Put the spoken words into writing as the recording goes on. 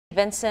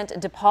Vincent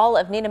de Paul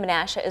of Neenah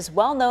Menasha is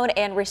well known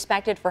and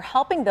respected for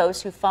helping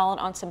those who've fallen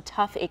on some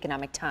tough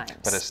economic times.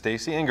 But as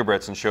Stacey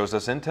Ingebretson shows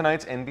us in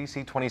tonight's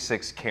NBC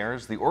 26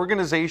 Cares, the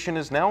organization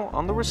is now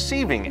on the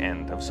receiving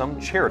end of some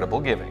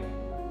charitable giving.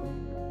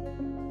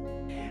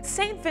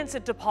 St.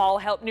 Vincent de Paul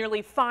helped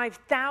nearly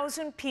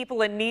 5,000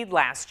 people in need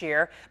last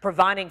year,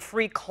 providing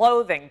free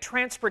clothing,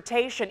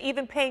 transportation,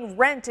 even paying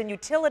rent and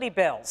utility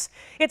bills.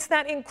 It's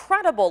that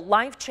incredible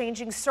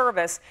life-changing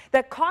service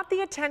that caught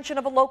the attention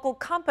of a local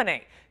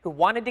company who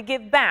wanted to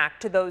give back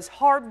to those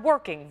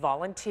hard-working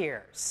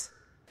volunteers.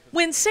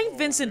 When St.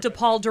 Vincent de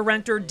Paul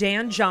director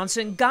Dan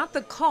Johnson got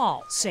the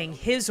call saying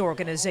his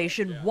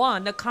organization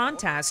won a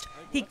contest,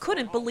 he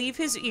couldn't believe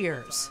his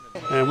ears.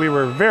 And we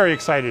were very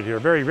excited here,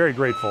 very, very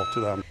grateful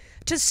to them.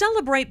 To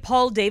celebrate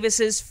Paul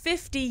Davis's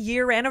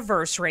 50-year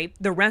anniversary,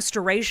 the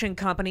restoration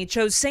company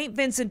chose St.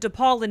 Vincent de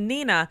Paul in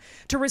Neenah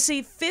to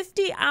receive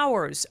 50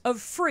 hours of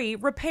free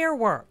repair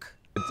work.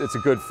 It's a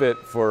good fit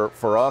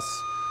for us,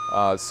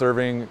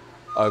 serving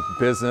a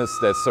business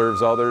that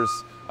serves others.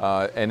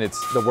 And it's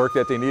the work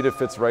that they need. It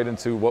fits right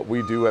into what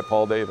we do at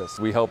Paul Davis.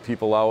 We help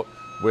people out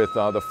with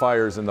the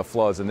fires and the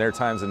floods in their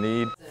times of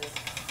need.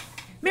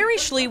 Mary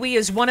Schlewe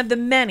is one of the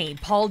many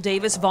Paul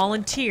Davis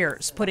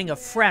volunteers putting a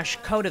fresh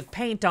coat of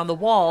paint on the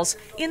walls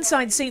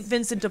inside St.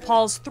 Vincent de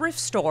Paul's thrift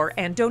store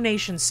and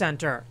donation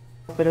center.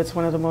 But it's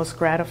one of the most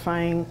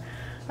gratifying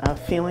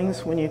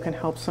feelings when you can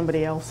help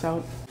somebody else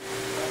out.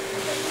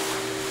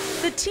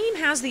 The team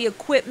has the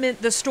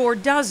equipment the store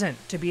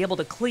doesn't to be able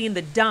to clean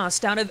the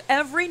dust out of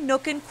every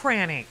nook and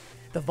cranny.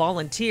 The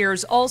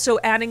volunteers also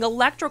adding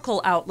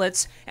electrical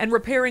outlets and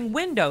repairing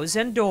windows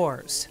and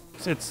doors.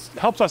 It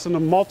helps us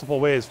in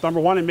multiple ways. Number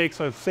one, it makes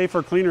a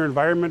safer, cleaner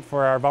environment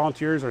for our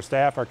volunteers, our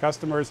staff, our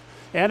customers,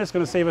 and it's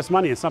going to save us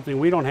money. It's something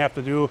we don't have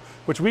to do,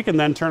 which we can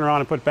then turn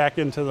around and put back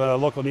into the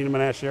local Neenah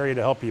Menasha area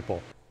to help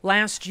people.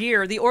 Last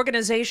year, the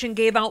organization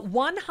gave out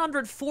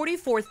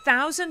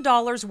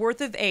 $144,000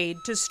 worth of aid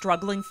to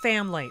struggling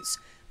families.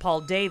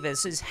 Paul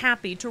Davis is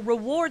happy to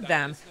reward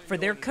them for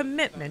their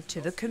commitment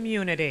to the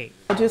community.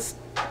 Just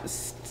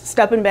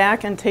stepping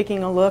back and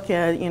taking a look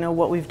at,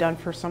 what we've done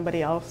for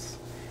somebody else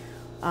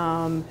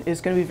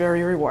is going to be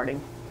very rewarding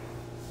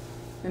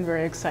and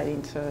very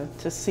exciting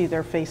to see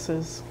their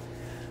faces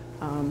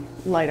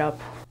light up.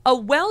 A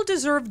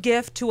well-deserved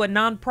gift to a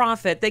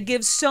nonprofit that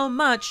gives so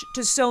much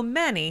to so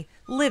many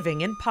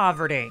living in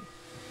poverty.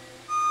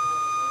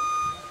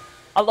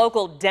 A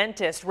local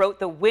dentist wrote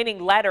the winning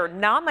letter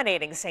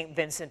nominating St.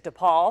 Vincent de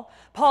Paul.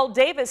 Paul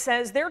Davis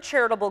says their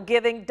charitable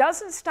giving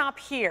doesn't stop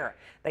here.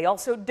 They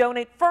also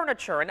donate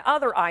furniture and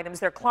other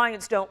items their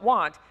clients don't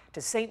want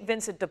to St.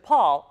 Vincent de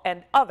Paul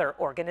and other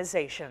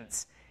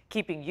organizations.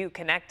 Keeping you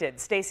connected,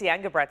 Stacey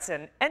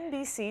Ingebretson,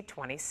 NBC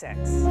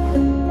 26.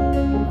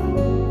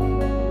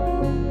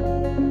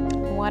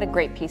 What a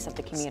great piece of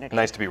the community. It's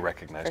nice to be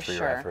recognized for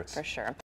your efforts. For sure.